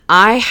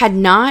I had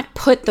not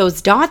put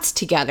those dots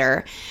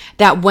together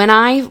that when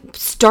I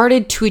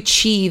started to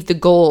achieve the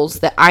goals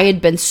that I had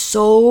been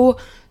so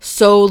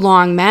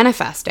long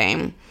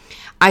manifesting,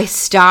 I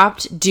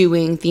stopped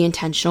doing the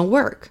intentional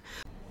work.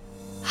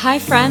 Hi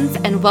friends,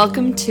 and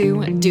welcome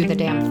to Do the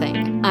Damn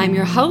Thing. I'm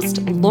your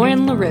host,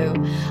 Lauren LaRue.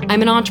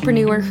 I'm an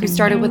entrepreneur who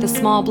started with a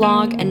small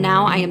blog, and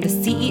now I am the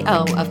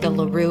CEO of the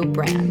LaRue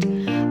brand,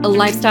 a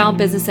lifestyle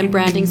business and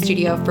branding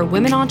studio for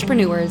women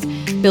entrepreneurs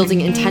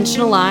building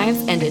intentional lives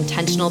and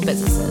intentional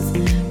businesses.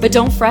 But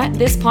don't fret,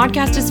 this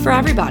podcast is for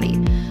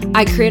everybody.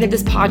 I created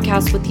this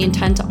podcast with the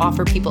intent to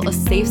offer people a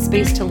safe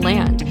space to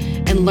land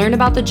and learn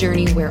about the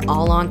journey we're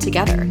all on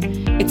together.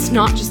 It's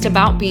not just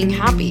about being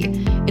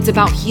happy. It's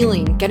about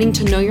healing, getting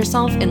to know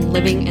yourself, and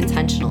living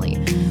intentionally,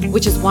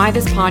 which is why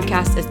this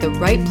podcast is the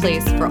right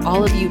place for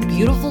all of you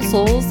beautiful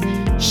souls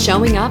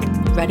showing up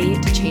ready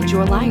to change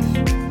your life.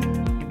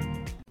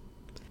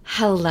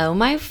 Hello,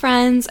 my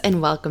friends,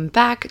 and welcome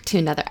back to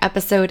another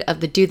episode of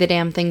the Do the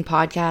Damn Thing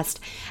podcast.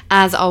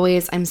 As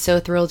always, I'm so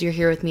thrilled you're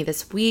here with me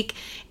this week,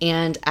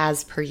 and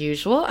as per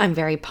usual, I'm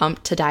very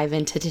pumped to dive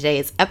into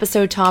today's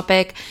episode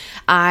topic.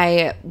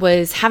 I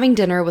was having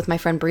dinner with my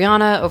friend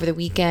Brianna over the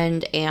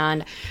weekend,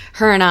 and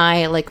her and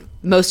I, like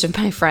most of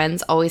my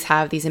friends, always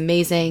have these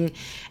amazing,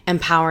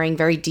 empowering,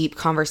 very deep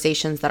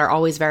conversations that are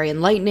always very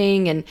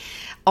enlightening and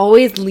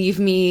always leave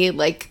me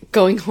like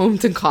going home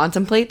to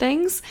contemplate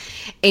things.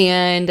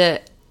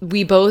 And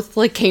we both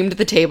like came to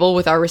the table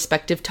with our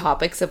respective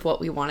topics of what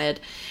we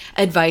wanted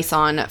advice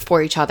on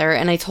for each other.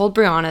 And I told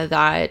Brianna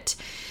that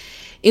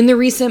in the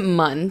recent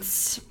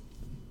months,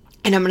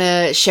 and I'm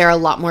going to share a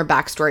lot more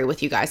backstory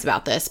with you guys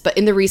about this, but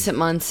in the recent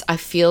months, I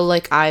feel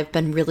like I've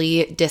been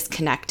really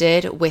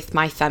disconnected with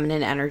my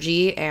feminine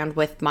energy and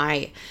with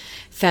my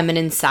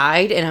feminine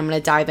side, and I'm going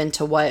to dive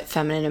into what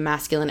feminine and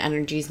masculine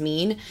energies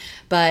mean.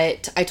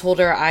 But I told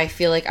her I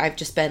feel like I've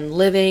just been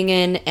living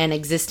in and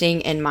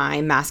existing in my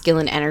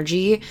masculine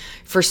energy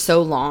for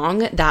so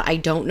long that I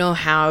don't know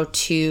how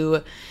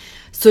to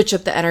switch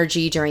up the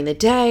energy during the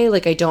day.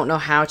 Like, I don't know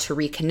how to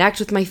reconnect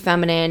with my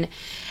feminine.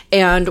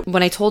 And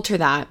when I told her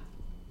that,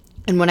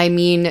 and what I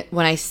mean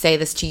when I say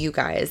this to you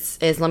guys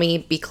is, let me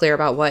be clear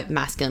about what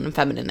masculine and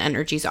feminine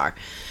energies are.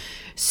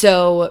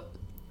 So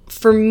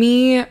for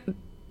me,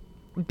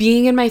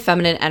 being in my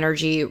feminine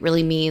energy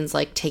really means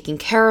like taking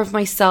care of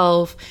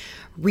myself,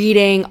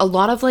 reading a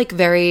lot of like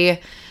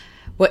very,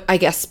 what I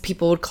guess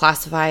people would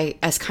classify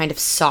as kind of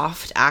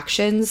soft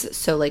actions.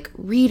 So like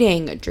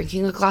reading,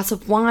 drinking a glass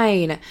of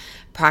wine,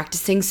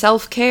 practicing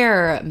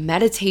self-care,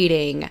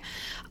 meditating,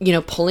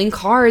 pulling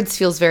cards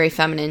feels very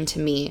feminine to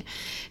me.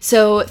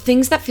 So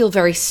things that feel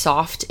very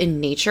soft in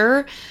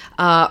nature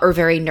or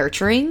very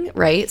nurturing,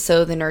 right?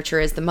 So the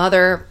nurture is the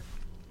mother.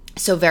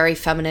 So very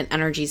feminine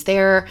energies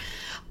there.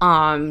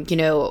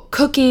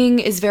 Cooking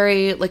is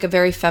very like a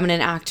very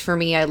feminine act for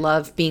me. I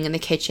love being in the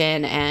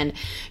kitchen and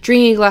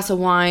drinking a glass of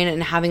wine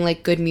and having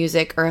like good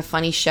music or a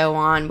funny show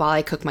on while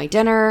I cook my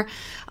dinner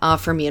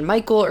for me and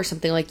Michael or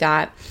something like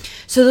that.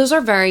 So those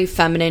are very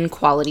feminine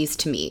qualities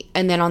to me.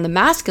 And then on the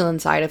masculine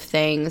side of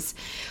things,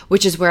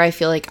 which is where I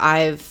feel like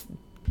I've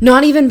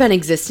not even been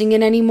existing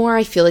in anymore.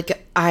 I feel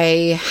like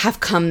I have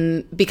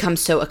become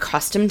so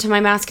accustomed to my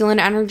masculine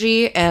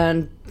energy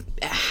and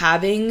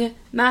having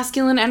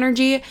masculine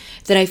energy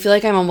that I feel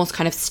like I'm almost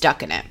kind of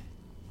stuck in it.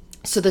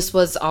 So this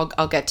was,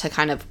 I'll get to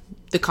kind of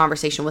the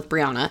conversation with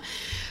Brianna.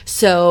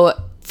 So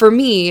for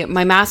me,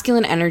 my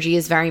masculine energy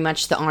is very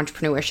much the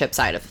entrepreneurship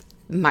side of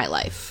my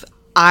life.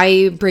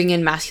 I bring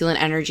in masculine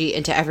energy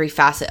into every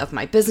facet of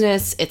my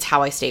business. It's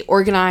how I stay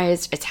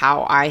organized. It's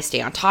how I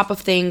stay on top of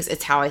things.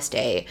 It's how I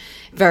stay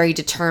very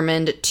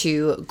determined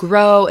to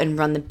grow and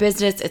run the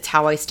business. It's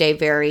how I stay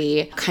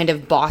very kind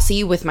of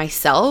bossy with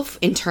myself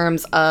in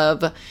terms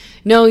of,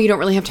 no, you don't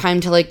really have time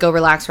to like go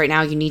relax right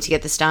now. You need to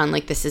get this done.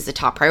 Like, this is the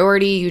top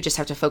priority. You just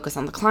have to focus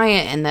on the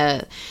client and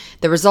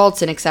the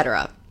results and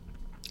etc.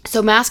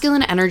 So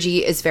masculine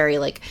energy is very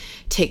like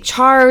take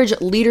charge,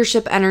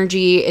 leadership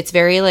energy. It's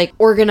very like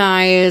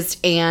organized.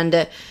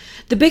 And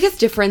the biggest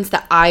difference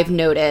that I've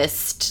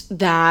noticed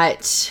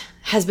that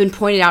has been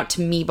pointed out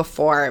to me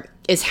before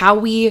is how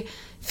we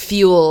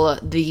fuel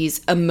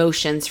these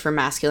emotions for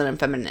masculine and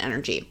feminine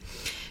energy.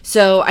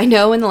 So I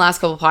know in the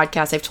last couple of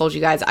podcasts, I've told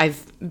you guys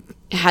I've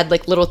had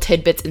like little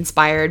tidbits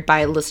inspired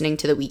by listening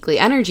to the Weekly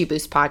Energy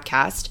Boost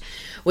podcast,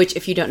 which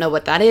if you don't know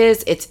what that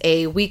is, it's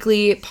a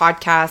weekly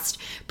podcast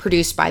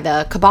produced by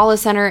the Kabbalah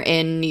Center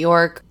in New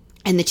York.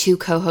 And the two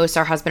co-hosts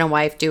are husband and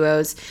wife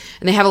duos,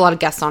 and they have a lot of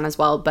guests on as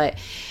well. But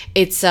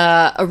it's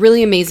a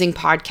really amazing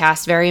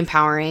podcast, very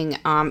empowering.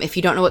 If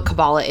you don't know what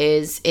Kabbalah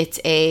is, it's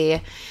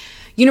a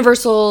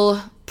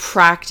universal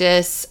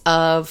practice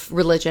of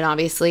religion,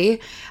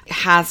 obviously. It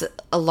has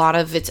a lot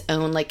of its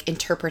own like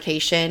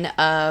interpretation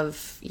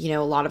of, a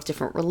lot of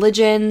different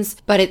religions,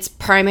 but it's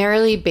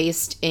primarily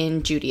based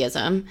in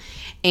Judaism.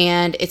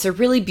 And it's a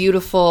really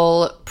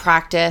beautiful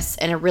practice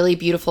and a really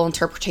beautiful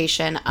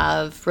interpretation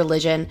of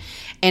religion.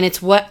 And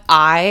it's what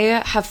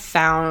I have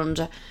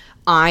found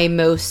I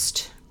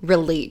most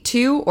relate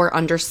to or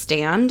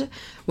understand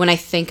when I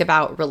think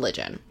about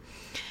religion.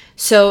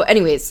 So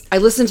anyways, I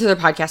listen to their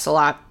podcast a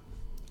lot.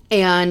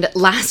 And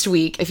last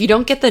week, if you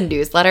don't get the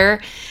newsletter,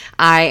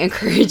 I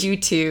encourage you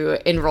to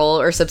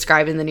enroll or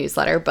subscribe in the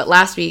newsletter. But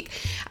last week,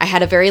 I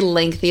had a very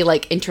lengthy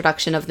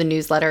introduction of the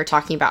newsletter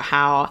talking about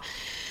how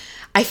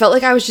I felt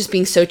like I was just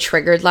being so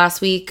triggered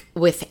last week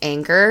with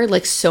anger.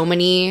 So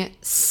many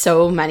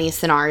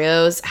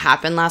scenarios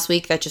happened last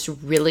week that just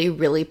really,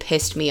 really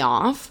pissed me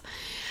off.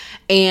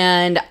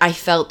 And I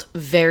felt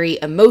very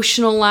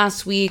emotional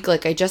last week.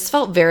 I just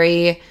felt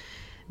very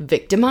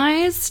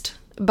victimized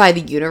by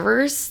the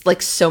universe.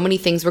 So many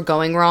things were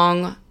going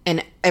wrong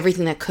and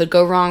everything that could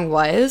go wrong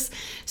was.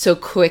 So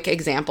quick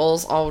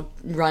examples I'll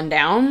run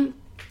down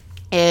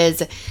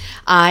is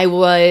I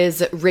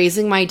was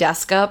raising my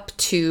desk up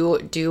to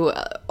do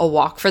a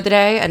walk for the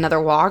day,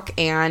 another walk,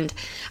 and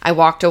I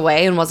walked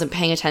away and wasn't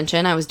paying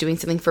attention. I was doing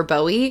something for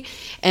Bowie,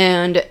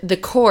 and the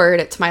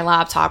cord to my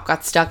laptop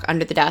got stuck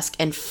under the desk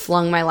and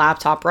flung my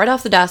laptop right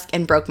off the desk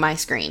and broke my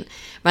screen.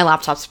 My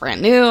laptop's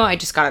brand new. I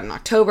just got it in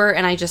October,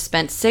 and I just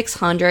spent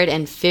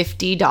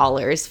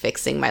 $650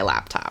 fixing my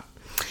laptop.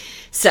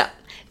 So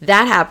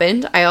that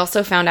happened. I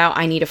also found out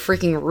I need a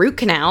freaking root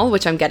canal,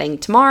 which I'm getting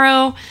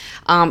tomorrow,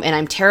 and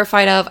I'm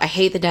terrified of. I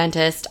hate the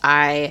dentist.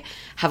 I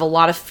have a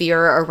lot of fear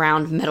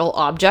around metal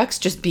objects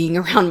just being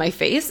around my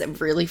face. It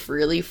really,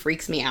 really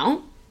freaks me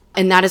out.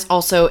 And that is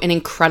also an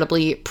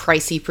incredibly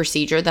pricey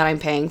procedure that I'm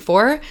paying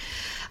for.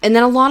 And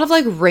then a lot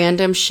of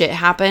random shit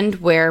happened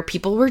where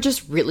people were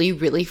just really,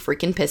 really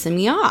freaking pissing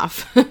me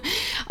off.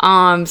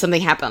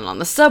 Something happened on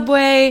the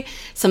subway.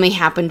 Something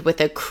happened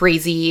with a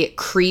crazy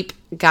creep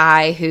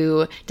guy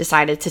who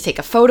decided to take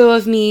a photo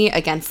of me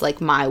against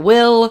my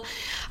will.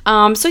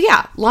 So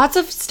yeah, lots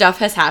of stuff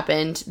has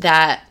happened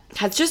that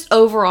has just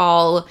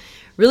overall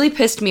really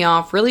pissed me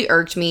off, really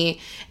irked me,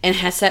 and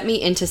has set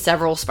me into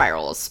several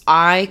spirals.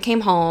 I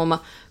came home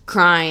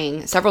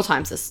crying several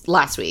times this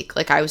last week.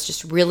 I was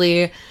just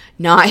really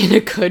not in a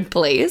good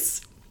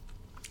place.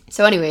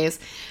 So anyways,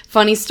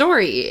 funny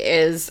story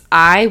is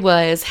I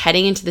was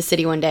heading into the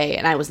city one day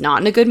and I was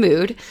not in a good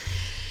mood.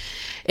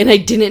 And I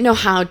didn't know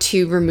how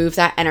to remove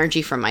that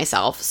energy from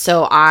myself.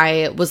 So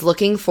I was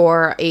looking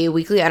for a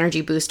weekly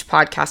energy boost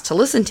podcast to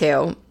listen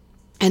to.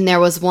 And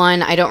there was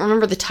one, I don't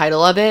remember the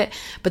title of it,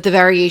 but the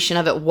variation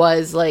of it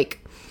was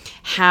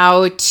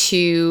how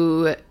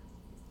to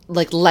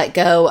let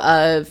go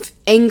of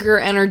anger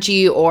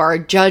energy or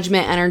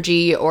judgment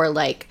energy or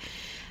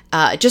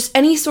just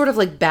any sort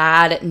of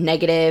bad,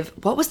 negative,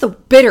 what was the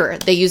bitter?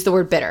 They used the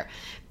word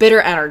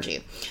bitter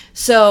energy.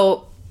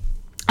 So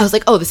I was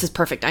oh, this is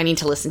perfect. I need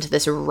to listen to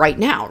this right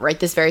now, right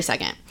this very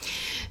second.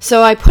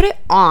 So I put it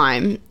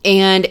on,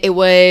 and it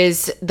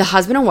was the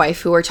husband and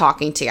wife who were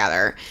talking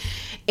together.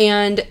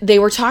 And they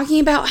were talking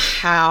about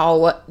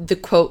how the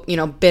quote,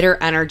 bitter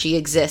energy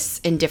exists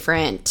in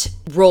different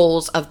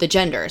roles of the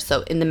gender.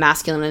 So in the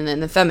masculine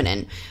and the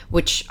feminine,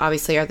 which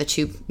obviously are the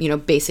two,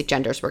 basic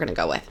genders we're going to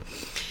go with.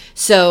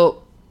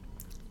 So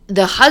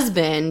the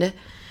husband,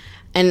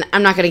 and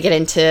I'm not going to get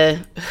into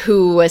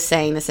who was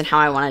saying this and how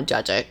I want to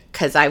judge it,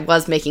 because I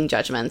was making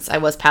judgments. I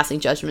was passing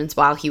judgments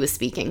while he was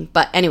speaking.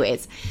 But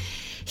anyways,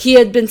 he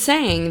had been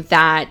saying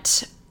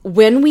that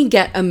when we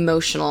get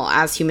emotional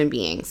as human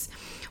beings,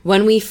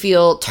 when we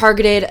feel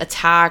targeted,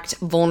 attacked,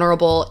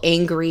 vulnerable,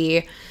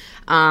 angry,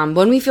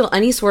 when we feel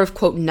any sort of,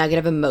 quote,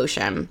 negative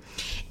emotion,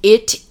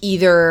 it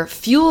either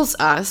fuels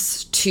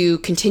us to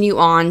continue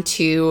on,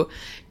 to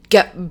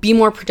be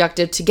more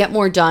productive, to get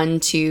more done,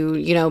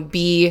 to,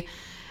 be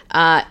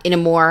in a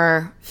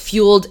more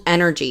fueled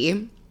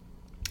energy,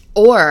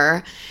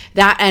 or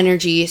that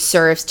energy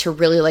serves to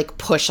really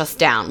push us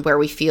down, where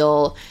we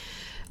feel,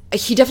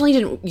 he definitely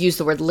didn't use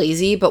the word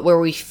lazy, but where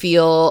we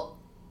feel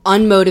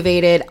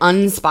unmotivated,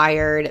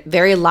 uninspired,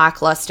 very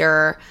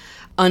lackluster,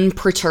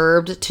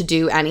 unperturbed to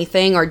do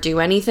anything or do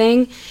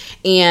anything.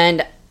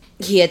 And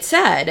he had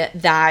said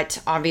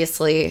that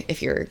obviously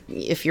if you're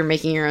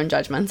making your own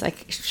judgments, I'm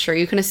sure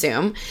you can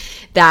assume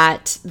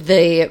that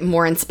the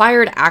more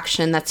inspired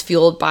action that's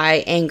fueled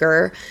by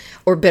anger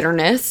or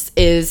bitterness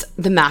is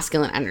the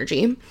masculine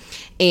energy,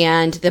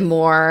 and the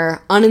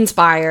more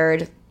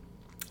uninspired,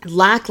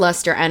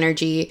 lackluster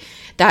energy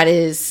that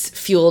is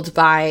fueled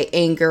by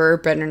anger or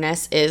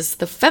bitterness is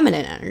the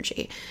feminine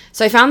energy.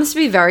 So I found this to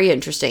be very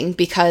interesting,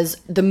 because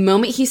the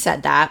moment he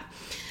said that,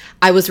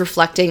 I was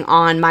reflecting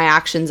on my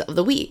actions of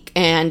the week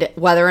and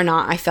whether or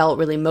not I felt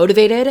really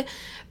motivated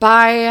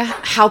by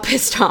how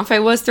pissed off I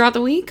was throughout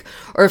the week,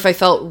 or if I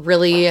felt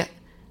really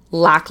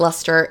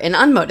lackluster and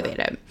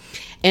unmotivated.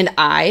 And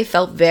I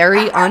felt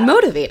very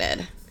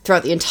unmotivated.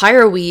 Throughout the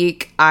entire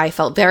week, I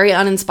felt very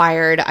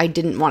uninspired. I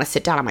didn't want to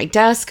sit down at my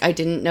desk. I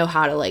didn't know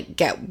how to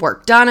get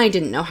work done. I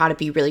didn't know how to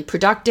be really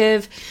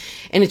productive.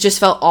 And it just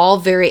felt all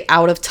very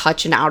out of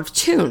touch and out of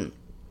tune.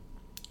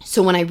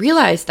 So when I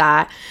realized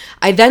that,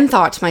 I then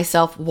thought to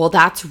myself, well,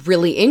 that's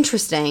really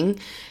interesting,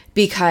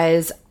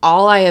 because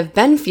all I have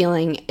been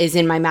feeling is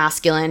in my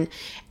masculine.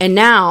 And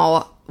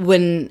now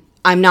when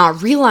I'm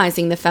not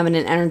realizing the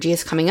feminine energy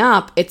is coming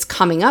up, it's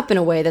coming up in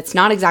a way that's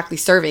not exactly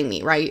serving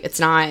me, right? It's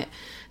not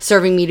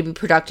serving me to be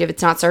productive.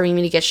 It's not serving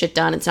me to get shit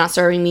done. It's not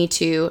serving me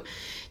to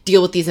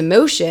deal with these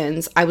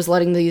emotions. I was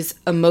letting these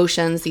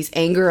emotions, these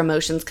anger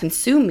emotions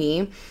consume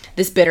me,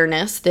 this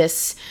bitterness,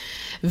 this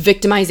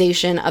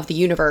victimization of the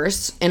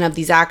universe and of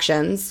these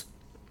actions.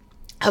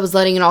 I was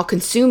letting it all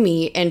consume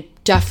me and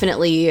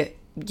definitely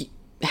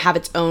have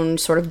its own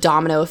sort of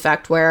domino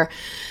effect where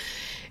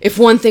if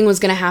one thing was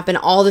going to happen,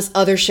 all this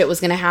other shit was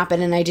going to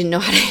happen and I didn't know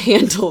how to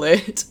handle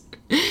it.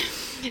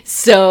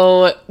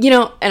 So,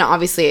 and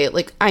obviously,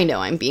 like, I know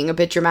I'm being a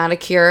bit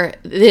dramatic here.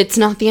 It's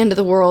not the end of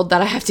the world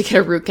that I have to get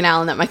a root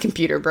canal and that my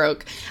computer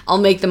broke. I'll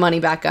make the money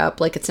back up.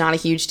 Like, it's not a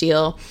huge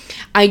deal.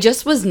 I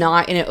just was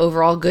not in an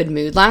overall good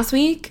mood last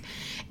week.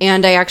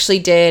 And I actually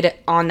did,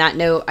 on that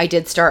note, I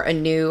did start a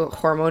new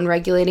hormone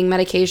regulating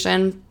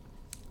medication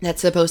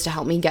that's supposed to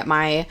help me get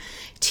my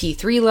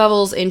T3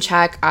 levels in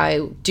check.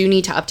 I do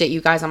need to update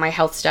you guys on my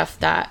health stuff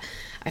that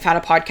I've had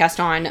a podcast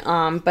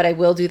on, but I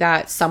will do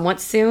that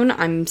somewhat soon.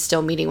 I'm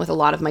still meeting with a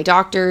lot of my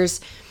doctors.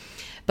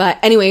 But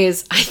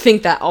anyways, I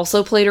think that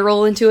also played a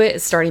role into it,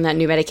 is starting that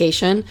new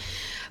medication.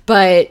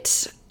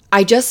 But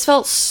I just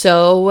felt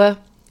so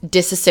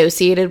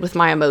disassociated with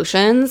my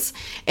emotions,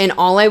 and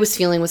all I was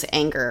feeling was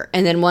anger.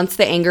 And then once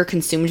the anger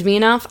consumed me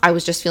enough, I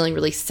was just feeling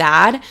really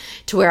sad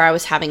to where I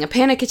was having a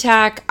panic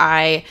attack.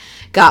 I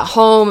got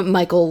home,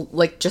 Michael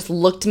just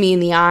looked me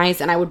in the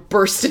eyes and I would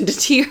burst into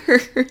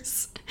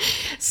tears.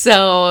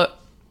 So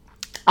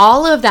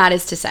all of that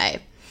is to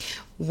say,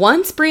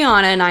 once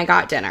Brianna and I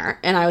got dinner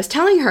and I was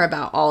telling her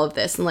about all of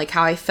this and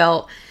how I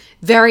felt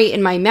very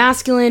in my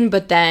masculine,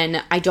 but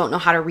then I don't know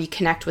how to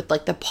reconnect with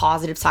the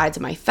positive sides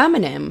of my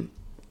feminine,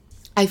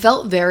 I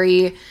felt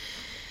very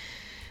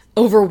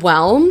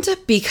overwhelmed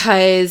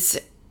because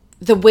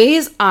the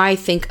ways I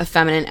think of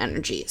feminine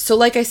energy. So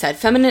like I said,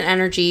 feminine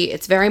energy,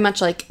 it's very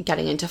much like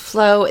getting into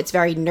flow. It's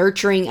very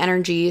nurturing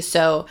energy.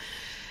 So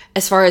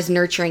as far as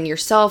nurturing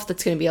yourself,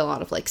 that's going to be a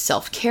lot of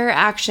self-care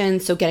action.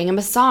 So getting a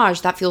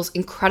massage, that feels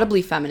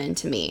incredibly feminine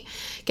to me.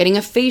 Getting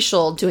a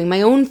facial, doing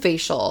my own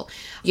facial,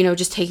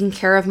 just taking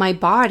care of my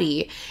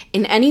body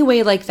in any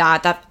way like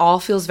that, that all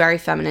feels very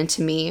feminine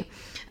to me.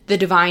 The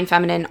divine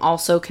feminine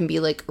also can be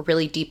a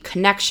really deep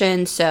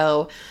connection.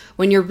 So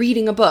when you're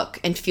reading a book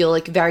and feel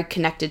very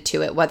connected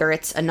to it, whether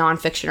it's a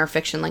nonfiction or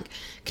fiction,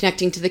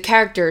 connecting to the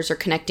characters or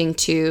connecting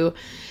to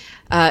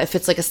if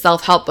it's a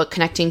self-help book,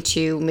 connecting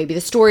to maybe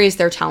the stories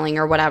they're telling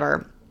or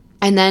whatever.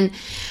 And then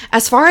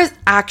as far as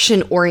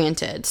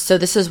action-oriented, so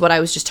this is what I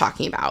was just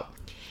talking about.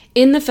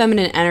 In the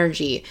feminine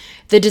energy,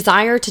 the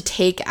desire to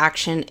take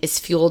action is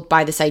fueled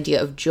by this idea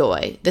of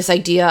joy. This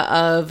idea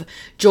of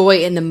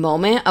joy in the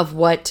moment of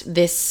what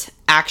this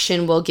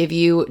action will give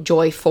you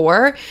joy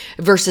for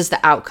versus the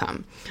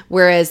outcome.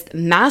 Whereas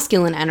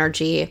masculine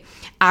energy,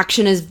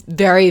 action is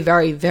very,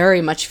 very,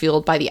 very much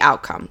fueled by the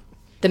outcome.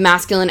 The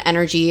masculine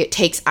energy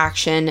takes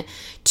action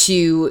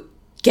to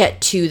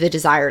get to the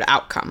desired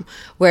outcome,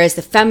 whereas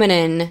the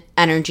feminine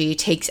energy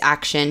takes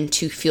action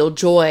to feel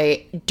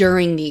joy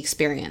during the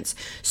experience.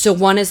 So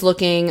one is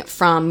looking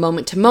from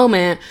moment to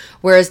moment,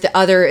 whereas the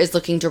other is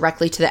looking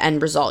directly to the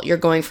end result. You're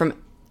going from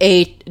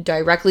A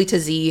directly to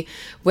Z,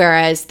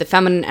 whereas the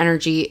feminine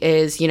energy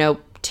is,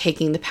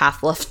 taking the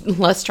path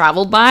less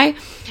traveled by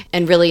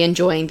and really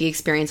enjoying the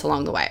experience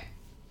along the way.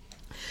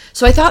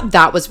 So I thought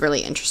that was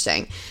really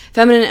interesting.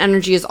 Feminine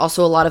energy is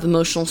also a lot of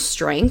emotional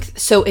strength.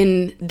 So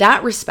in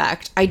that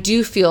respect, I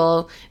do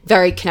feel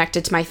very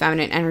connected to my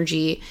feminine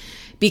energy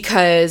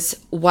because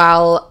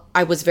while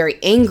I was very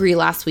angry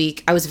last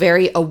week, I was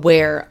very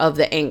aware of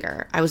the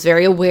anger. I was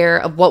very aware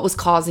of what was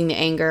causing the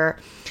anger.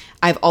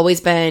 I've always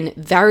been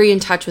very in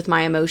touch with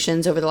my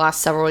emotions over the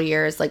last several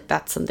years.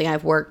 That's something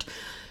I've worked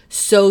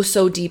so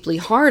deeply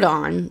hard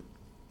on,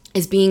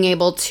 is being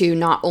able to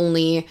not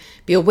only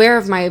be aware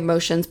of my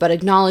emotions, but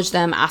acknowledge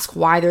them, ask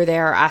why they're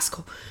there,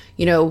 ask,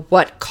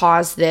 what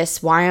caused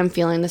this, why I'm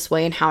feeling this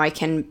way, and how I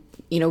can,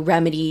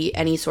 remedy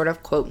any sort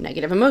of, quote,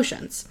 negative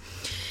emotions.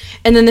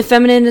 And then the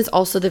feminine is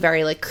also the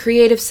very,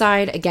 creative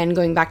side, again,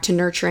 going back to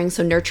nurturing,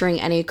 so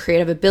nurturing any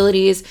creative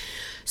abilities.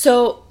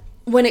 So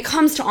when it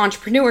comes to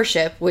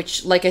entrepreneurship,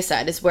 which, like I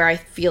said, is where I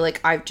feel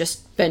like I've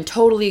just been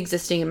totally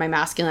existing in my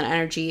masculine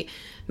energy,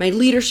 my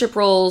leadership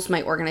roles,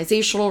 my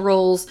organizational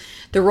roles,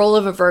 the role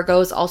of a Virgo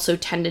is also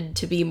tended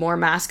to be more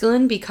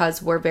masculine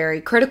because we're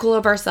very critical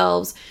of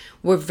ourselves.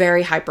 We're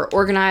very hyper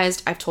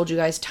organized. I've told you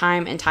guys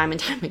time and time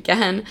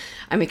again,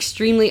 I'm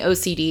extremely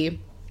OCD.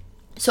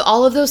 So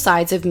all of those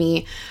sides of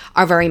me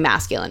are very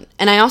masculine.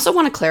 And I also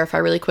want to clarify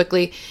really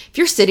quickly, if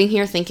you're sitting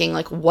here thinking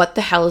what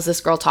the hell is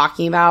this girl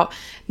talking about?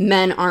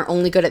 Men aren't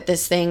only good at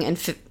this thing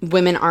and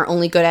women aren't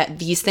only good at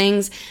these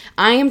things.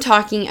 I am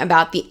talking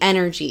about the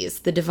energies,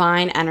 the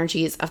divine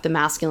energies of the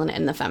masculine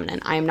and the feminine.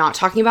 I am not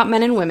talking about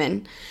men and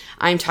women.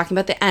 I'm talking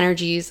about the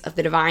energies of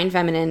the divine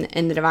feminine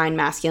and the divine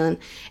masculine.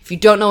 If you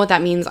don't know what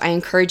that means, I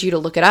encourage you to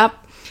look it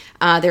up.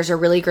 There's a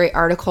really great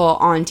article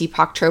on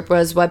Deepak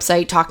Chopra's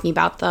website talking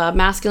about the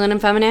masculine and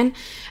feminine,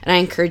 and I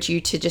encourage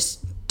you to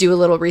just do a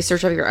little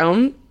research of your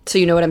own so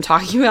you know what I'm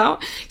talking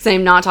about, because I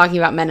am not talking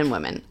about men and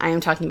women. I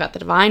am talking about the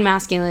divine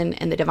masculine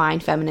and the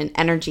divine feminine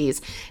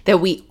energies that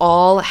we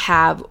all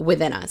have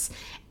within us.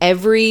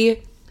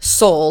 Every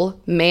soul,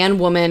 man,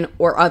 woman,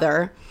 or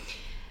other,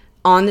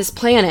 on this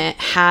planet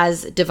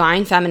has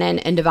divine feminine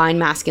and divine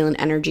masculine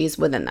energies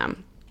within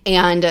them.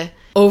 And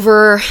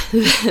over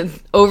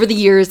the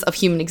years of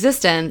human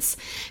existence,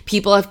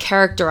 people have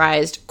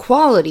characterized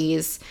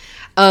qualities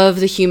of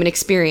the human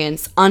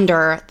experience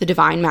under the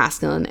divine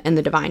masculine and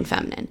the divine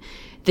feminine.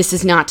 This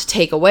is not to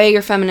take away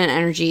your feminine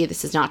energy.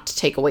 This is not to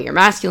take away your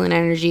masculine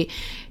energy.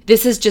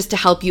 This is just to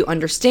help you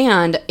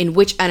understand in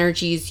which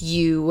energies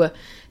you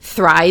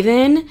thrive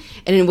in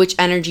and in which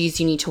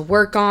energies you need to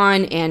work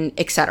on, and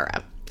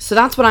etc. So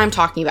that's what I'm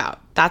talking about.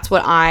 That's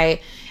what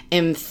I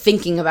am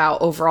thinking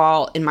about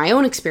overall in my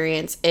own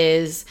experience.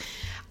 Is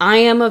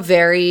I think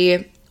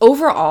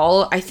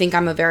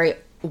I'm a very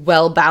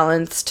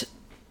well-balanced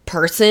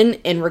person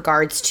in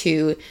regards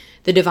to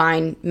the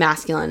divine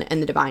masculine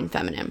and the divine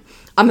feminine.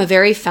 I'm a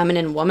very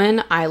feminine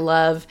woman. I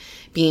love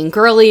being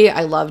girly.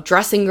 I love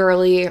dressing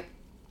girly.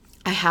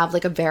 I have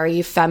like a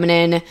very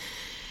feminine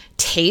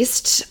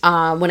taste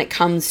when it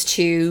comes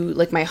to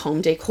like my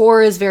home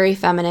decor is very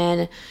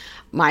feminine.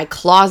 My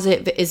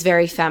closet is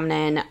very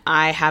feminine.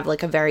 I have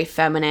like a very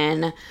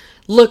feminine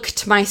look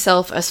to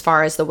myself as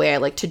far as the way I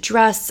like to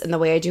dress and the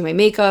way I do my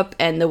makeup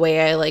and the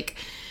way I like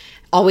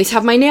always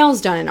have my nails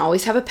done and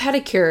always have a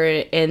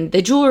pedicure and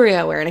the jewelry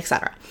I wear and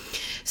etc.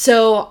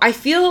 So I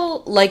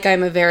feel like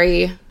I'm a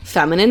very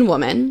feminine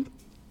woman,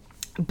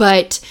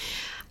 but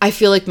I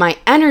feel like my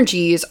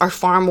energies are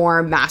far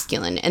more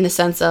masculine in the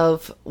sense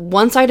of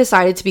once I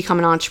decided to become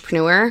an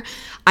entrepreneur,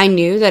 I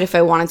knew that if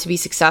I wanted to be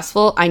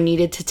successful, I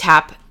needed to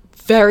tap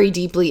very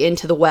deeply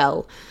into the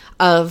well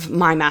of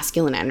my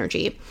masculine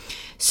energy.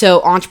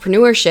 So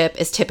entrepreneurship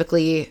is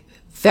typically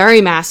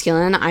very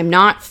masculine. I'm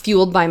not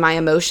fueled by my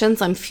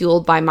emotions. I'm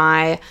fueled by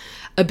my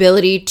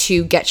ability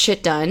to get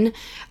shit done.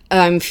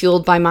 I'm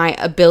fueled by my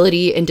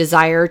ability and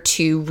desire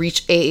to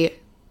reach a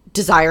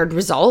desired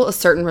result, a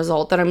certain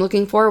result that I'm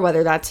looking for,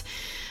 whether that's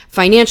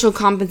financial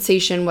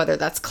compensation, whether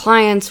that's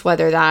clients,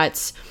 whether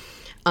that's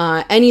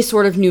any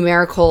sort of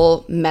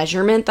numerical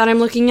measurement that I'm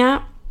looking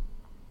at.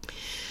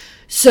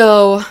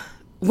 So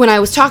when I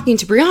was talking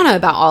to Brianna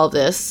about all of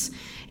this,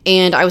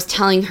 and I was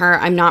telling her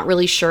I'm not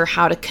really sure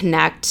how to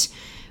connect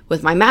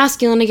with my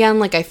masculine again,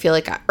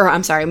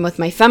 with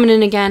my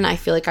feminine again, I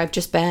feel like I've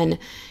just been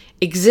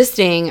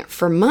existing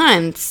for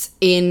months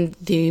in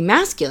the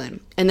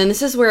masculine. And then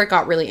this is where it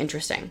got really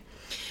interesting.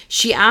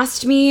 She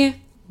asked me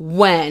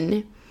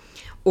when,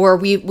 or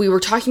we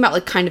were talking about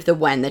like kind of the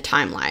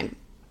timeline.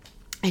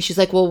 And she's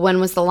like, well, when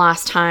was the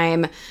last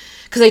time?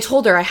 Because I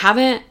told her I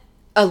haven't,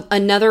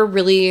 another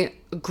really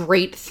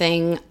great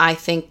thing I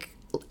think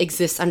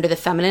exists under the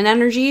feminine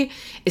energy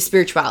is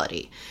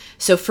spirituality.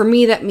 So for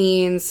me, that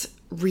means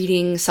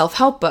reading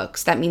self-help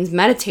books. That means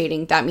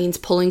meditating. That means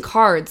pulling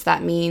cards.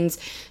 That means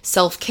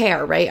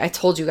self-care, right? I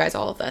told you guys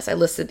all of this. I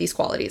listed these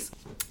qualities.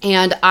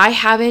 And I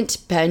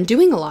haven't been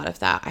doing a lot of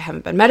that. I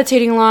haven't been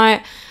meditating a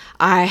lot.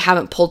 I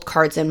haven't pulled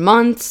cards in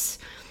months.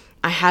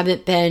 I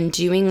haven't been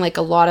doing like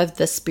a lot of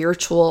the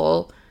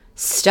spiritual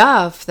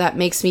stuff that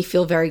makes me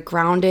feel very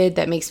grounded,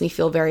 that makes me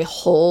feel very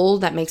whole,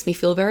 that makes me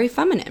feel very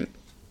feminine.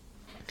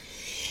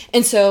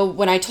 And so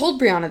when I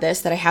told Brianna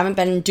this, that I haven't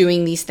been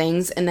doing these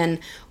things, and then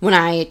when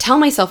I tell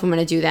myself I'm going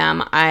to do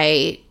them,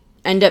 I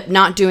end up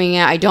not doing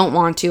it. I don't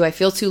want to. I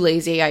feel too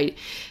lazy. I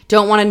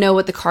don't want to know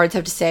what the cards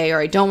have to say, or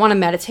I don't want to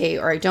meditate,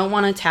 or I don't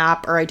want to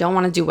tap, or I don't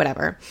want to do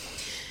whatever.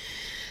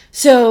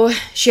 So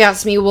she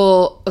asked me,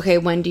 well, okay,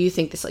 when do you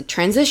think this like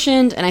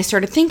transitioned? And I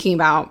started thinking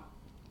about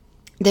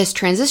this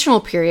transitional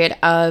period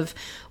of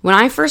when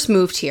I first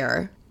moved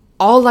here,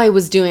 all I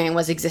was doing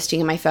was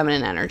existing in my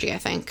feminine energy, I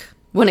think.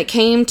 When it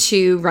came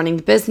to running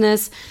the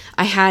business,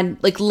 I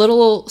had like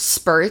little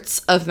spurts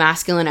of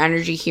masculine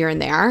energy here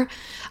and there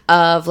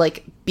of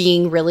like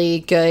being really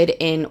good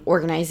in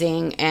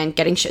organizing and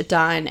getting shit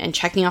done and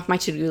checking off my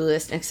to-do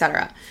list,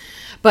 etc.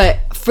 But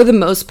for the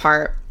most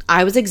part,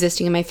 I was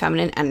existing in my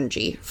feminine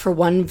energy for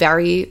one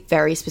very,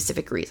 very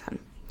specific reason.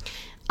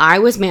 I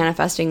was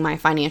manifesting my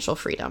financial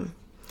freedom.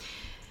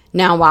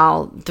 Now,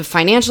 while the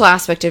financial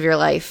aspect of your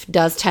life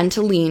does tend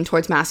to lean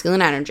towards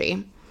masculine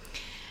energy,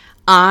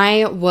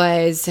 I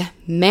was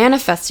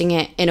manifesting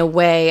it in a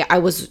way, I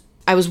was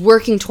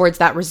working towards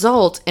that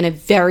result in a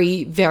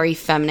very, very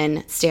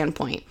feminine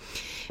standpoint.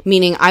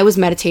 Meaning I was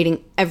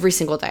meditating every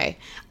single day.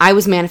 I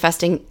was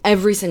manifesting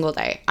every single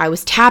day. I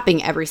was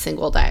tapping every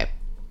single day.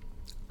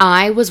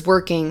 I was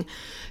working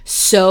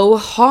so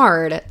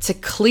hard to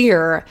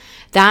clear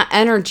that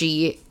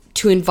energy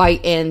to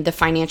invite in the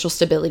financial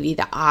stability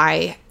that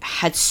I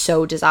had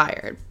so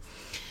desired.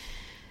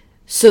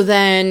 So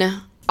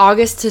then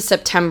August to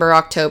September,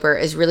 October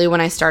is really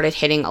when I started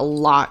hitting a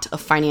lot of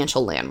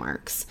financial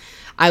landmarks.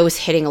 I was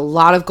hitting a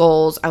lot of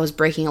goals. I was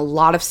breaking a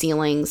lot of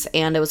ceilings,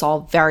 and it was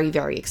all very,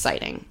 very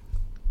exciting.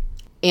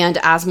 And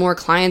as more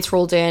clients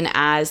rolled in,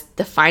 as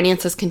the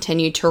finances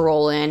continued to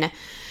roll in,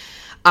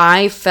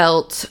 I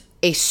felt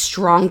a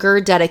stronger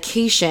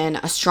dedication,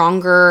 a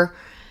stronger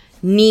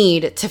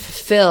need to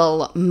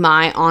fulfill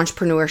my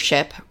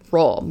entrepreneurship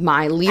role,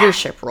 my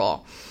leadership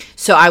role.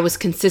 So I was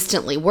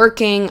consistently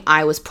working.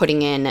 I was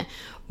putting in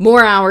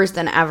more hours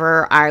than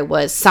ever. I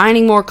was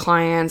signing more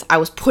clients. I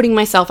was putting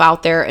myself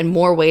out there in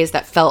more ways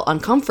that felt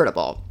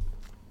uncomfortable.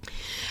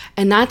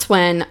 And that's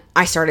when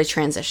I started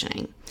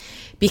transitioning.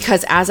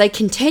 Because as I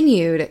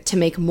continued to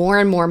make more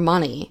and more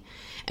money,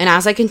 and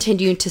as I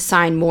continued to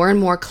sign more and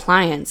more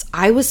clients,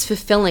 I was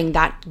fulfilling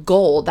that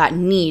goal, that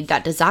need,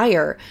 that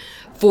desire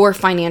for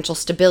financial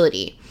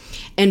stability.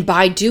 And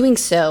by doing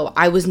so,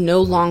 I was no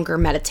longer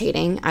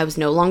meditating. I was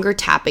no longer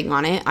tapping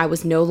on it. I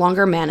was no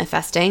longer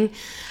manifesting.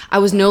 I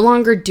was no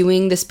longer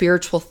doing the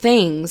spiritual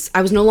things.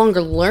 I was no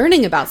longer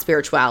learning about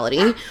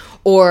spirituality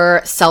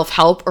or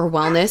self-help or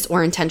wellness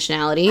or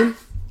intentionality.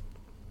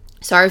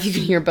 Sorry if you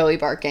can hear Bowie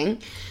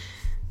barking.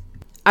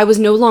 I was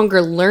no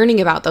longer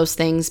learning about those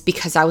things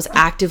because I was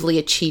actively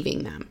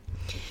achieving them.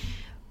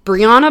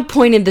 Brianna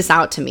pointed this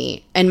out to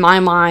me, and my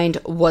mind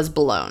was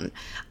blown.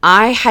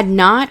 I had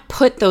not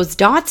put those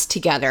dots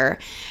together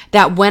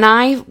that when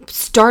I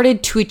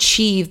started to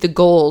achieve the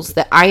goals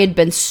that I had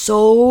been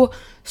so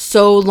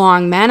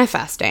long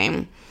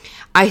manifesting,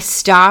 I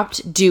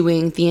stopped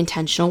doing the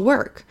intentional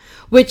work,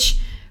 which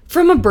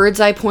from a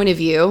bird's eye point of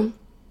view,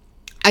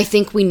 I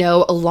think we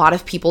know a lot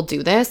of people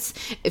do this.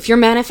 If you're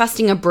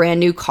manifesting a brand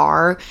new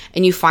car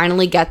and you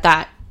finally get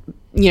that,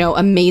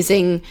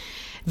 amazing,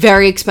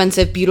 very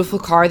expensive, beautiful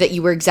car that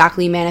you were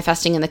exactly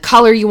manifesting in the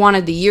color you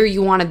wanted, the year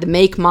you wanted, the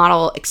make,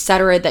 model,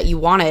 etc. that you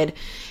wanted,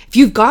 if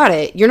you've got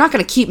it, you're not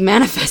going to keep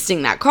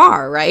manifesting that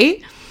car,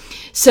 right?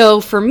 So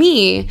for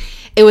me,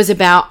 it was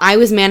about, I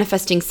was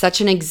manifesting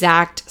such an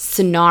exact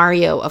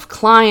scenario of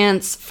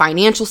clients,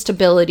 financial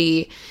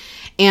stability,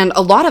 and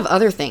a lot of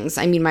other things.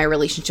 I mean, my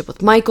relationship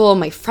with Michael,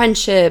 my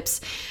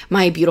friendships,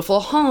 my beautiful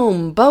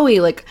home, Bowie,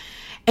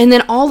 and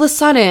then all of a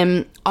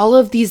sudden, all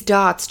of these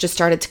dots just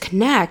started to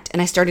connect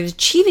and I started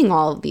achieving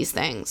all of these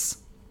things.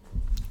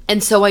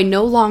 And so I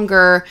no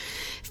longer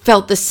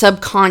felt the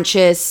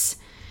subconscious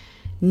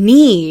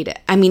need.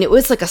 I mean, it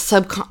was like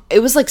it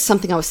was like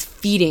something I was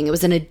feeding. It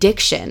was an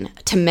addiction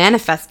to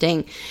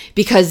manifesting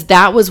because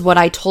that was what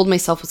I told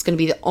myself was going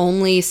to be the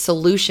only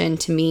solution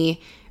to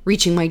me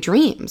reaching my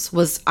dreams.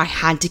 Was I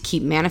had to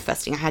keep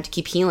manifesting. I had to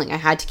keep healing. I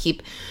had to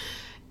keep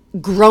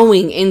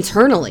growing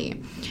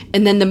internally.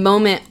 And then the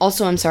moment,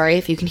 also, I'm sorry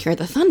if you can hear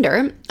the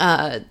thunder.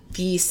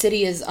 The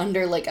city is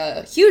under like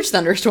a huge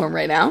thunderstorm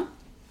right now.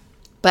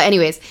 But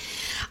anyways,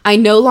 I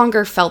no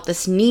longer felt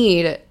this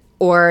need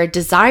or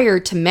desire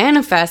to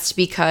manifest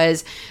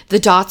because the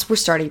dots were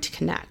starting to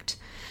connect.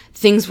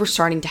 Things were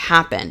starting to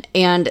happen,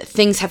 and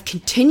things have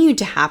continued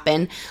to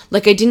happen.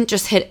 Like, I didn't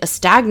just hit a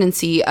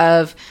stagnancy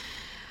of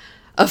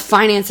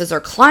finances or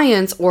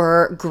clients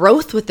or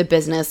growth with the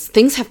business.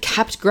 Things have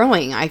kept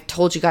growing. I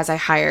told you guys I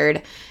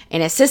hired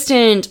an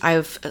assistant.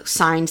 I've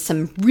signed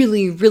some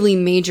really, really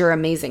major,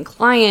 amazing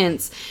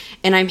clients,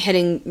 and I'm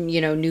hitting,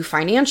 new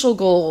financial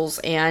goals,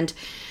 and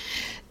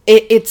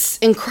it's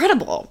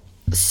incredible.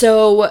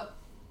 So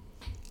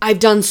I've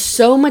done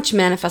so much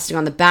manifesting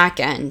on the back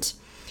end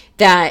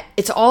that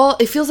it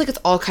feels like it's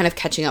all kind of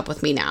catching up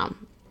with me now.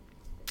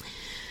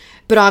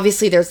 But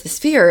obviously there's this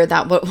fear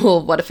that,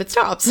 what if it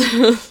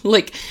stops?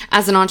 Like,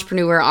 as an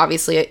entrepreneur,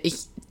 obviously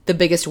the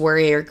biggest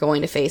worry you're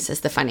going to face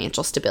is the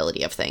financial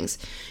stability of things.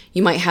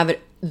 You might have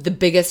the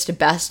biggest,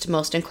 best,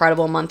 most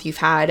incredible month you've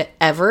had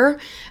ever,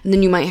 and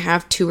then you might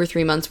have 2 or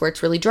 3 months where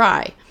it's really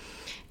dry.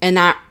 And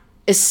that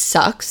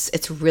sucks.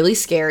 It's really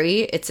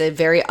scary. It's a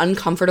very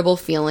uncomfortable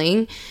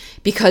feeling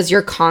because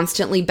you're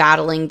constantly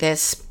battling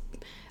this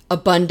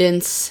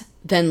abundance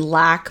then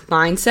lack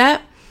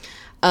mindset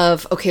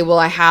of, okay, well,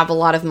 I have a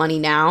lot of money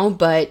now,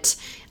 but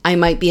I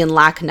might be in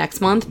lack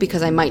next month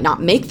because I might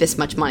not make this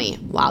much money.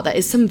 Wow, that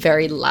is some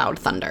very loud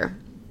thunder.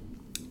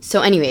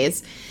 So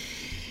anyways,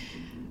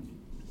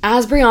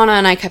 as Brianna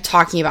and I kept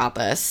talking about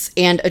this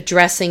and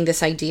addressing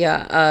this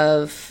idea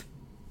of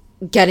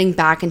getting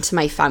back into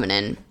my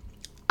feminine,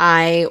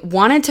 I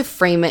wanted to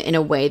frame it in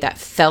a way that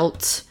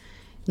felt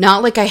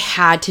not like I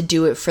had to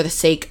do it for the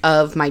sake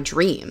of my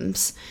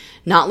dreams,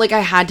 not like I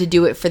had to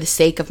do it for the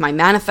sake of my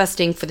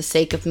manifesting, for the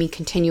sake of me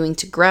continuing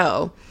to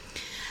grow.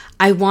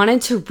 I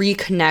wanted to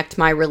reconnect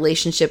my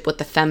relationship with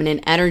the feminine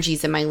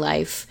energies in my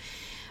life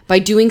by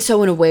doing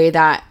so in a way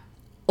that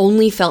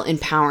only felt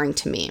empowering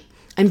to me.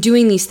 I'm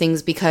doing these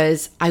things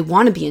because I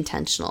want to be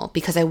intentional,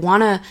 because I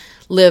want to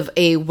live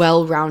a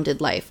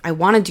well-rounded life. I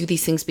want to do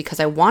these things because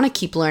I want to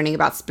keep learning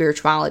about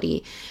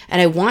spirituality,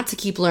 and I want to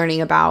keep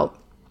learning about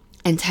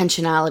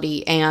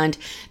intentionality and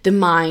the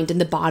mind and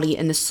the body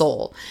and the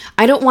soul.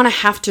 I don't want to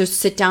have to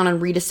sit down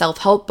and read a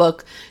self-help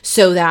book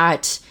so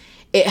that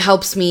it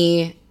helps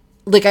me.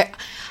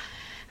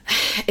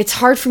 It's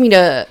hard for me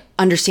to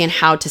understand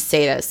how to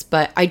say this,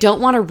 but I don't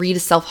want to read a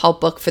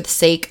self-help book for the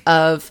sake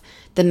of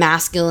the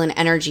masculine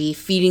energy,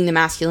 feeding the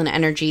masculine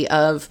energy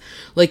of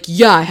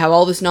I have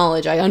all this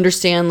knowledge. I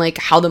understand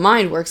how the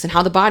mind works and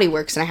how the body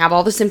works, and I have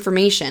all this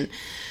information.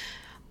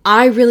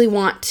 I really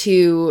want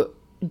to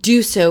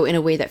do so in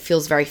a way that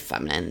feels very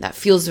feminine, that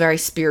feels very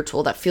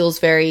spiritual, that feels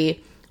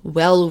very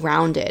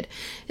well-rounded,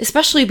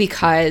 especially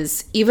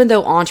because even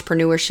though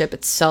entrepreneurship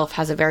itself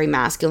has a very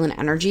masculine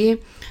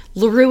energy,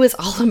 LaRue is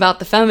all about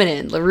the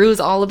feminine. LaRue is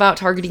all about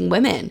targeting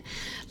women.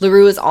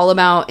 LaRue is all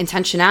about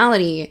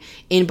intentionality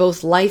in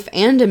both life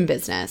and in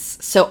business.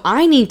 So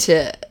I need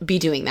to be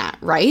doing that,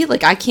 right?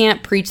 Like, I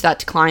can't preach that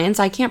to clients.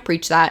 I can't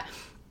preach that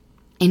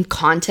in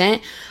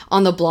content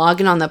on the blog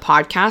and on the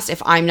podcast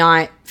if I'm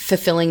not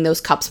fulfilling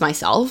those cups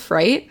myself,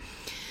 right?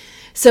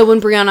 So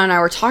when Brianna and I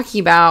were talking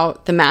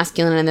about the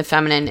masculine and the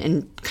feminine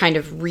and kind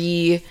of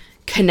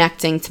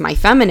reconnecting to my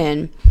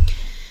feminine,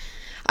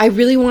 I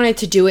really wanted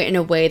to do it in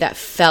a way that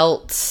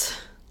felt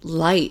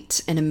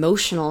light and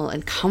emotional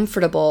and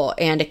comfortable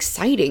and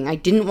exciting. I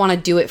didn't want to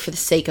do it for the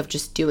sake of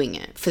just doing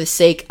it, for the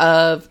sake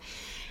of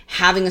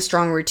having a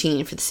strong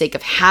routine, for the sake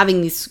of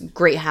having these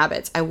great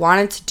habits. I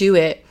wanted to do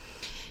it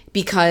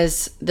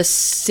because the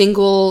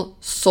single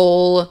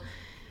sole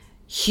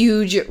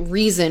huge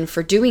reason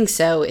for doing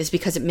so is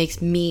because it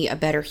makes me a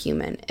better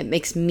human. It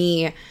makes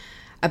me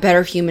a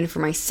better human for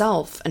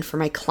myself and for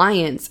my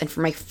clients and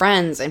for my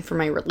friends and for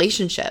my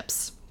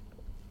relationships.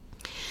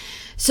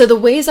 So the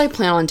ways I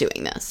plan on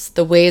doing this,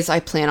 the ways I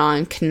plan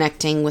on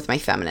connecting with my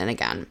feminine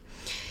again,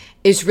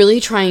 is really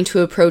trying to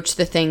approach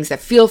the things that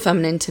feel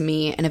feminine to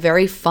me in a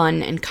very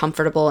fun and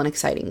comfortable and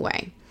exciting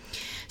way.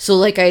 So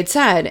like I had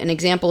said, an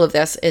example of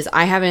this is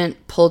I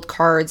haven't pulled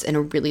cards in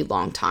a really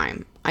long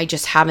time. I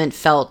just haven't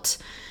felt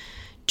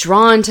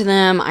drawn to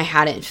them. I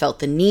hadn't felt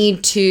the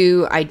need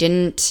to. I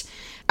didn't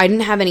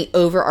have any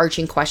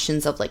overarching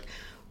questions of like,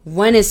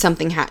 when is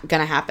something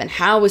gonna happen?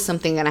 How is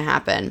something gonna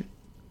happen?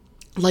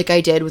 Like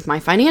I did with my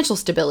financial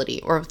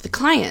stability or with the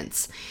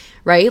clients,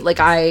 right?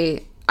 Like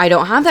I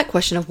don't have that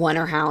question of when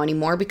or how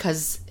anymore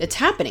because it's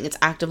happening. It's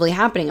actively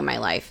happening in my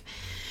life.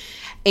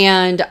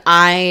 And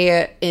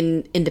I,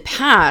 in the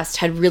past,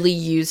 had really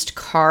used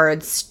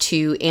cards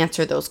to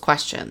answer those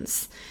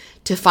questions,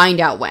 to find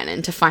out when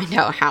and to find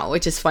out how,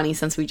 which is funny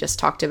since we just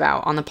talked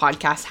about on the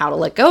podcast how to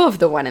let go of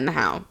the when and the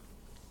how.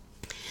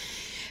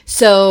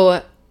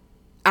 So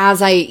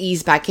as I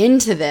ease back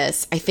into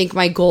this, I think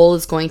my goal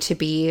is going to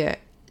be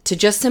to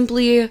just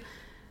simply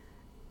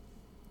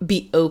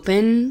be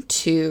open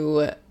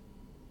to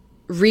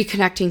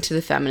reconnecting to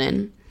the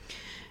feminine,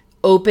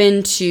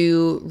 open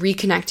to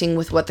reconnecting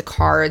with what the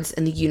cards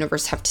and the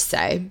universe have to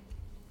say.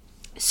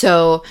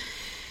 So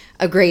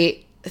a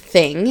great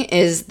thing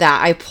is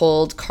that I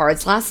pulled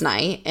cards last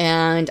night,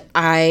 and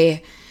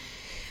as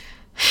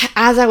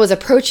I was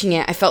approaching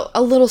it, I felt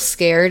a little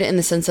scared in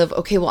the sense of,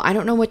 okay, well, I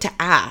don't know what to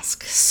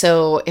ask.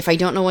 So if I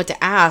don't know what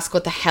to ask,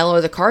 what the hell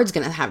are the cards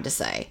going to have to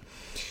say?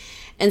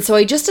 And so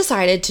I just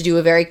decided to do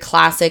a very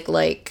classic,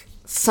 like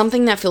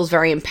something that feels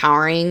very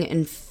empowering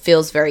and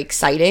feels very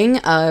exciting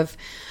of,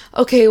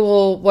 okay,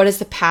 well, what does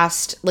the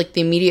past, like the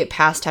immediate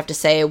past have to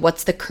say?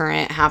 What's the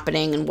current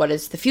happening and what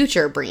is the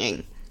future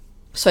bringing?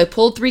 So I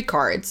pulled 3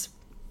 cards,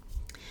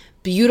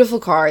 beautiful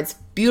cards,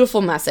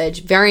 beautiful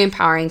message, very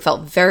empowering,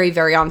 felt very,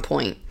 very on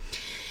point.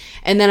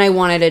 And then I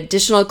wanted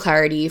additional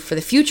clarity for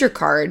the future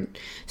card.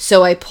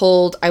 So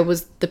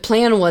the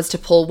plan was to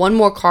pull one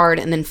more card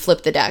and then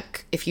flip the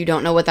deck. If you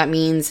don't know what that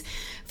means,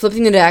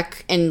 flipping the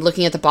deck and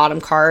looking at the bottom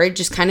card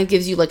just kind of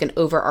gives you like an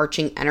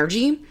overarching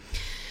energy.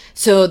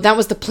 So that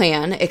was the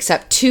plan,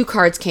 except 2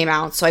 cards came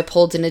out. So I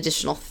pulled an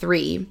additional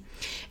 3,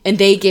 and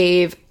they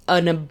gave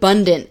an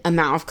abundant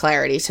amount of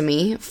clarity to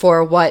me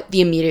for what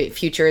the immediate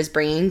future is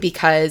bringing,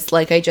 because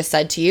like I just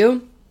said to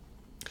you,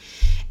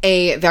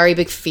 a very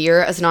big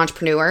fear as an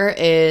entrepreneur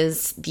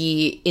is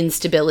the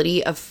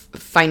instability of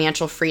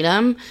financial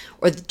freedom,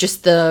 or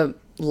just the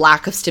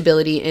lack of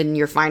stability in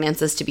your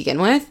finances to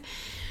begin with.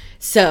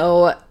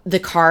 So the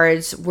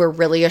cards were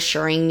really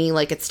assuring me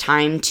like it's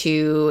time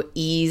to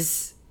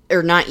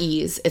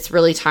it's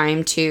really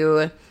time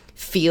to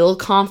feel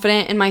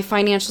confident in my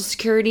financial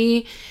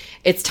security.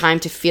 It's time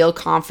to feel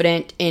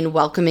confident in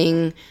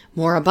welcoming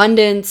more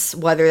abundance,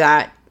 whether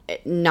that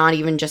not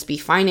even just be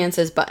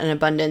finances, but an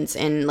abundance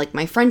in like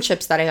my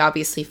friendships that I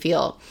obviously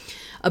feel,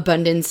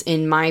 abundance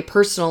in my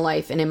personal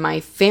life and in my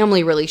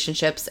family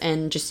relationships,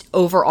 and just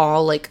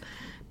overall like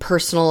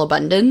personal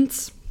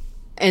abundance.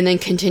 And then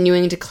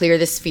continuing to clear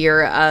this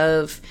fear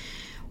of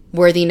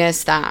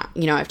worthiness that,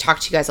 I've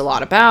talked to you guys a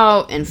lot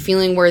about, and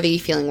feeling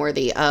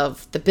worthy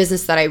of the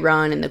business that I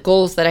run and the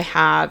goals that I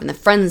have and the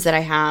friends that I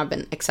have,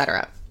 and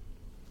etc.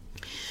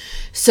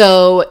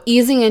 So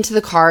easing into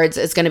the cards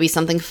is going to be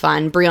something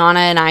fun. Brianna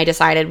and I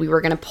decided we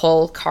were going to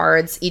pull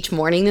cards each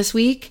morning this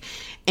week,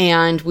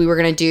 and we were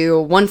going to do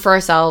one for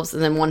ourselves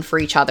and then one for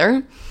each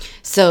other.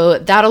 So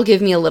that'll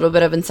give me a little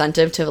bit of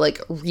incentive to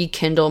like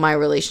rekindle my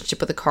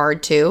relationship with the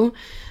card too,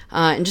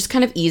 and just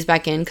kind of ease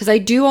back in, because I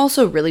do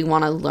also really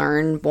want to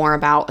learn more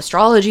about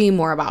astrology,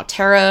 more about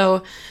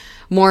tarot,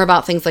 more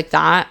about things like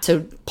that.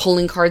 So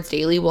pulling cards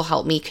daily will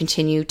help me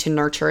continue to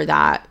nurture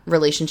that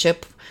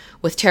relationship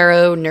with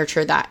tarot,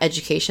 nurture that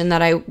education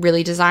that I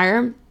really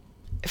desire.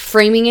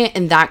 Framing it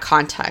in that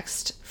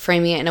context,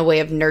 framing it in a way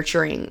of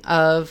nurturing,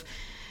 of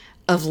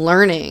of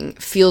learning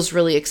feels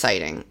really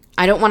exciting.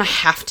 I don't want to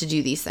have to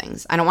do these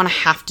things. I don't want to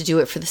have to do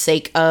it for the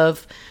sake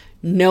of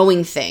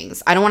knowing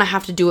things. I don't want to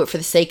have to do it for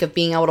the sake of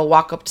being able to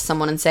walk up to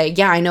someone and say,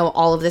 yeah, I know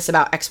all of this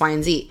about X, Y,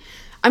 and Z.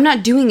 I'm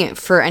not doing it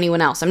for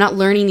anyone else. I'm not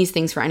learning these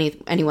things for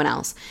anyone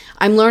else.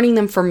 I'm learning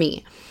them for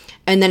me.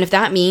 And then if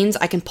that means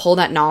I can pull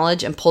that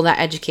knowledge and pull that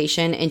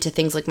education into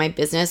things like my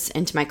business,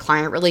 into my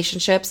client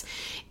relationships,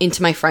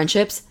 into my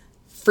friendships,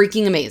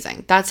 freaking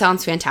amazing. That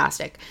sounds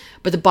fantastic.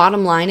 But the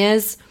bottom line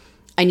is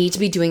I need to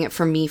be doing it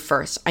for me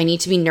first. I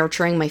need to be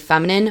nurturing my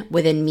feminine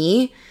within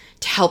me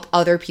to help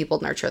other people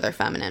nurture their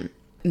feminine.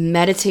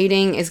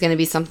 Meditating is going to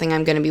be something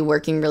I'm going to be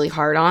working really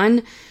hard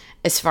on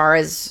as far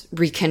as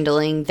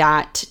rekindling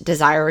that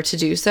desire to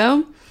do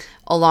so,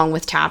 along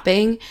with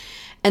tapping.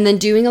 And then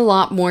doing a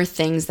lot more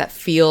things that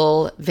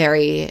feel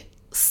very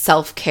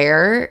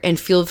self-care and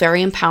feel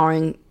very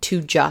empowering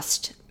to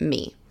just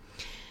me.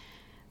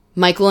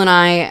 Michael and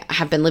I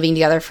have been living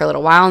together for a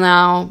little while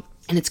now,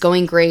 and it's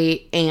going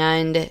great,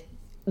 and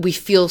we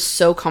feel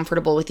so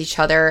comfortable with each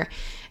other.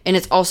 And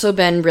it's also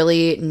been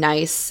really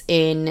nice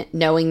in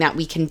knowing that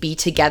we can be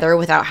together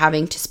without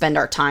having to spend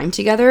our time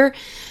together,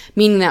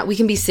 meaning that we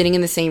can be sitting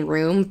in the same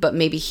room, but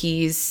maybe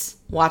he's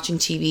watching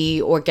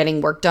TV or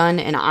getting work done,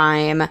 and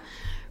I'm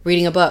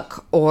reading a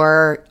book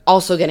or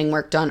also getting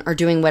work done or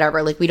doing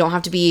whatever. Like, we don't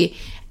have to be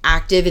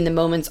active in the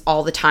moments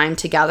all the time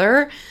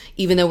together,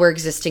 even though we're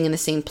existing in the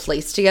same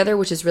place together,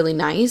 which is really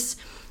nice,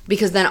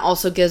 because then it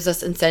also gives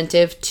us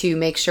incentive to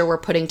make sure we're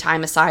putting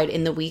time aside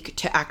in the week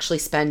to actually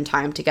spend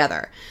time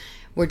together.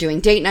 We're doing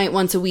date night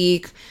once a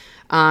week.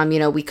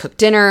 We cook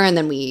dinner and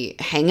then we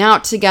hang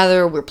out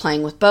together. We're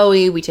playing with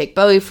Bowie. We take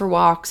Bowie for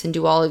walks and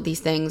do all of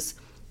these things.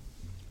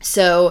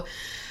 So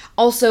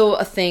also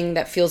a thing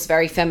that feels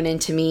very feminine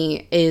to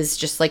me is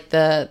just like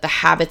the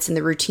habits and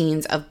the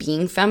routines of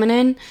being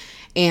feminine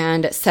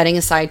and setting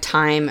aside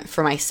time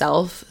for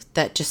myself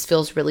that just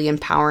feels really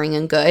empowering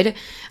and good.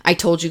 I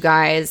told you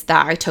guys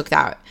that I took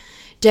that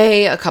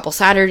day a couple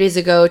Saturdays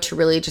ago to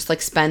really just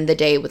like spend the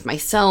day with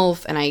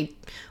myself, and I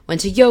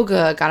went to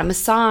yoga, got a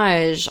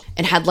massage,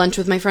 and had lunch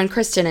with my friend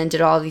Kristen and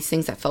did all of these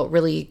things that felt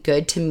really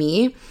good to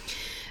me.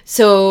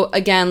 So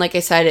again, like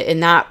I said, in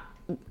that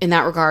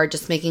regard,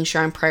 just making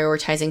sure I'm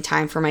prioritizing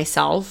time for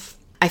myself.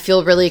 I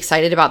feel really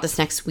excited about this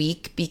next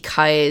week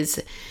because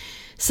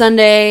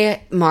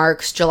Sunday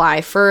marks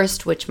July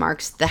 1st, which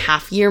marks the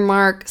half-year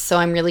mark. So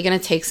I'm really going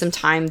to take some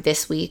time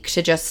this week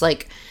to just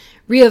like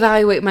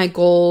reevaluate my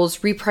goals,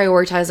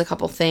 reprioritize a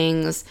couple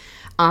things.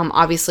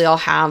 Obviously, I'll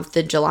have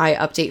the July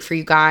update for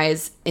you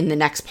guys in the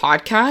next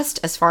podcast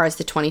as far as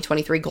the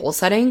 2023 goal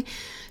setting.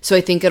 So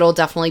I think it'll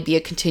definitely be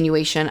a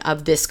continuation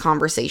of this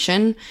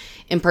conversation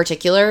in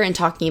particular, and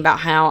talking about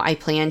how I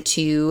plan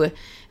to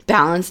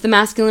balance the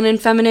masculine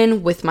and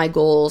feminine with my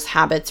goals,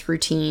 habits,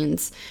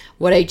 routines,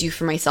 what I do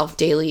for myself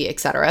daily,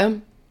 etc.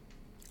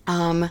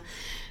 So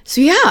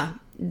yeah,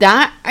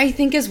 that I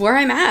think is where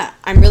I'm at.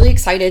 I'm really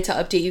excited to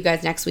update you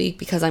guys next week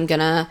because I'm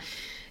gonna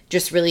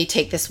just really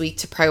take this week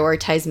to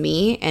prioritize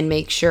me and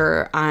make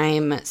sure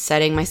I'm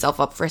setting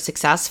myself up for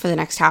success for the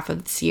next half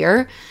of this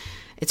year.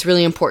 It's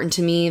really important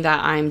to me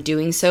that I'm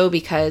doing so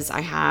because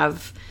I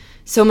have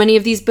so many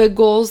of these big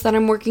goals that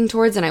I'm working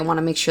towards, and I want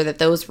to make sure that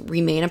those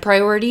remain a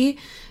priority,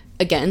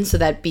 again, so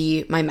that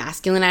be my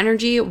masculine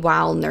energy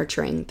while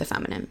nurturing the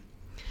feminine.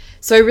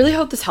 So I really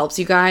hope this helps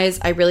you guys.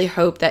 I really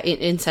hope that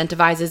it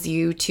incentivizes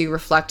you to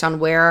reflect on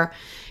where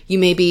you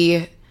may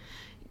be,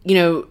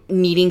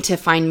 needing to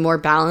find more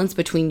balance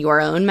between your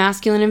own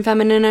masculine and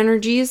feminine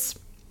energies,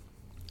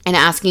 and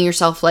asking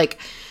yourself,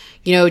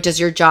 does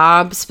your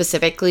job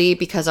specifically,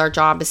 because our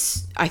job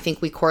is, I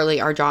think we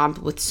correlate our job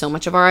with so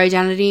much of our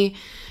identity,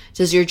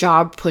 does your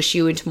job push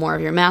you into more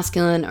of your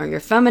masculine or your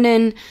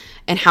feminine?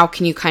 And how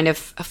can you kind of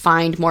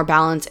find more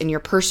balance in your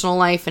personal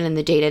life and in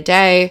the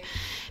day-to-day?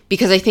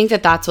 Because I think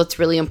that that's what's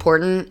really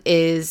important,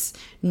 is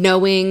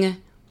knowing,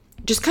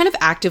 just kind of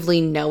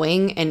actively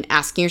knowing and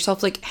asking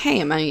yourself, hey,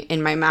 am I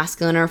in my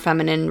masculine or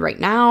feminine right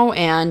now?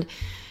 And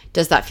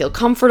does that feel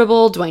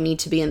comfortable? Do I need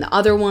to be in the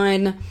other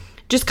one?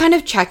 Just kind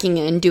of checking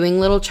in, doing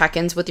little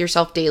check-ins with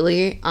yourself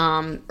daily,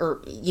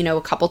 or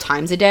a couple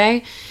times a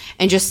day,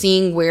 and just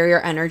seeing where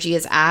your energy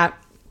is at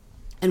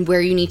and where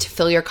you need to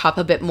fill your cup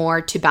a bit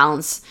more to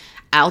balance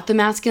out the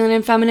masculine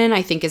and feminine,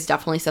 I think is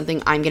definitely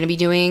something I'm going to be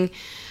doing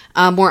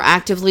more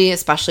actively,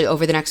 especially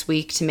over the next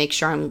week, to make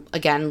sure I'm,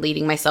 again,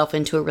 leading myself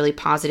into a really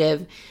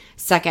positive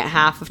second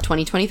half of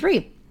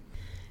 2023.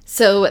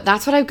 So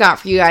that's what I've got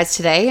for you guys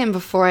today. And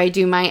before I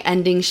do my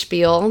ending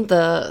spiel,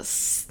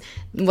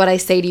 what I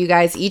say to you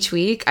guys each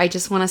week, I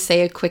just want to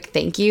say a quick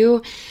thank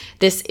you.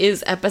 This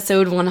is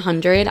episode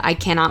 100. I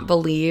cannot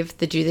believe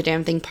the Do the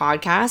Damn Thing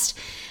podcast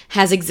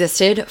has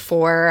existed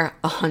for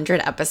 100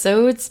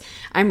 episodes.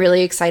 I'm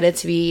really excited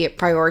to be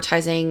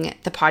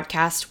prioritizing the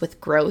podcast with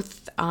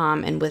growth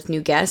and with new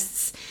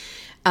guests.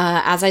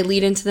 As I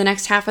lead into the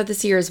next half of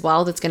this year as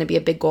well, that's going to be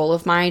a big goal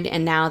of mine.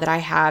 And now that I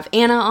have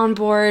Anna on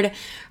board,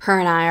 her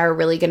and I are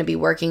really going to be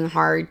working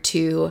hard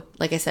to,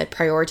 like I said,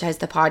 prioritize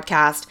the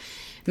podcast,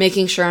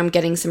 making sure I'm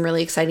getting some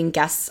really exciting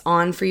guests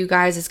on for you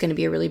guys is going to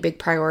be a really big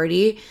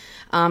priority.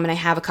 And I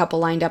have a couple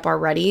lined up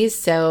already.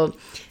 So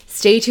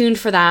stay tuned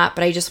for that.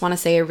 But I just want to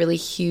say a really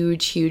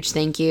huge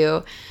thank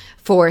you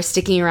for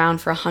sticking around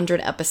for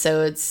 100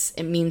 episodes.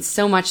 It means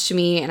so much to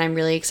me, and I'm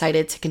really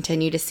excited to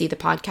continue to see the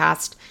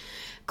podcast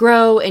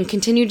grow and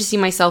continue to see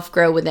myself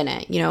grow within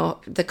it. You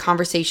know, the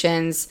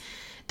conversations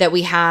that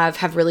we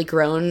have really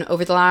grown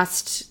over the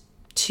last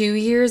 2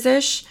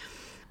 years-ish.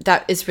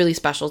 That is really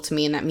special to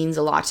me, and that means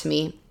a lot to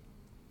me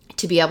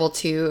to be able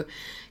to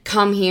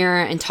come here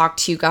and talk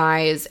to you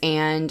guys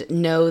and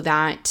know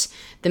that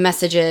the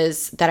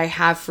messages that I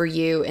have for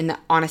you and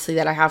honestly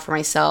that I have for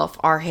myself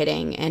are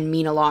hitting and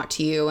mean a lot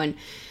to you. And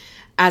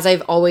as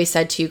I've always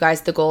said to you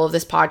guys, the goal of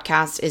this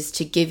podcast is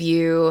to give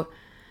you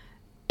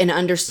an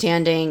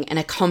understanding and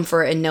a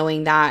comfort in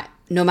knowing that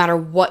no matter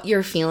what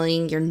you're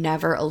feeling, you're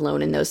never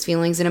alone in those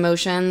feelings and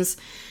emotions.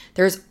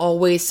 There's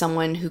always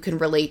someone who can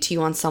relate to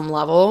you on some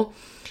level.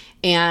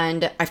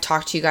 And I've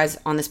talked to you guys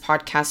on this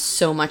podcast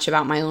so much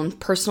about my own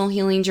personal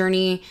healing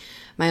journey,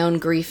 my own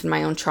grief and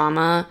my own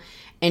trauma.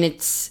 And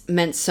it's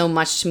meant so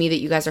much to me that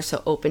you guys are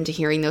so open to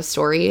hearing those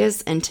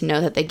stories, and to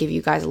know that they give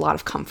you guys a lot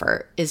of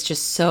comfort is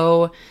just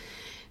so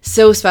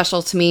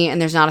special to me.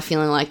 And there's not a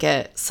feeling like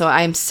it. So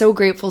I'm so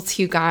grateful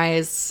to you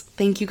guys.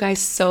 Thank you guys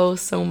so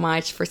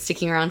much for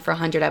sticking around for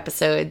 100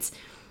 episodes.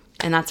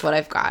 And that's what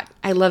I've got.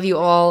 I love you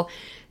all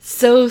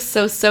so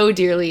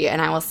dearly.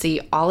 And I will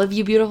see all of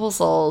you beautiful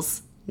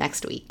souls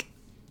next week.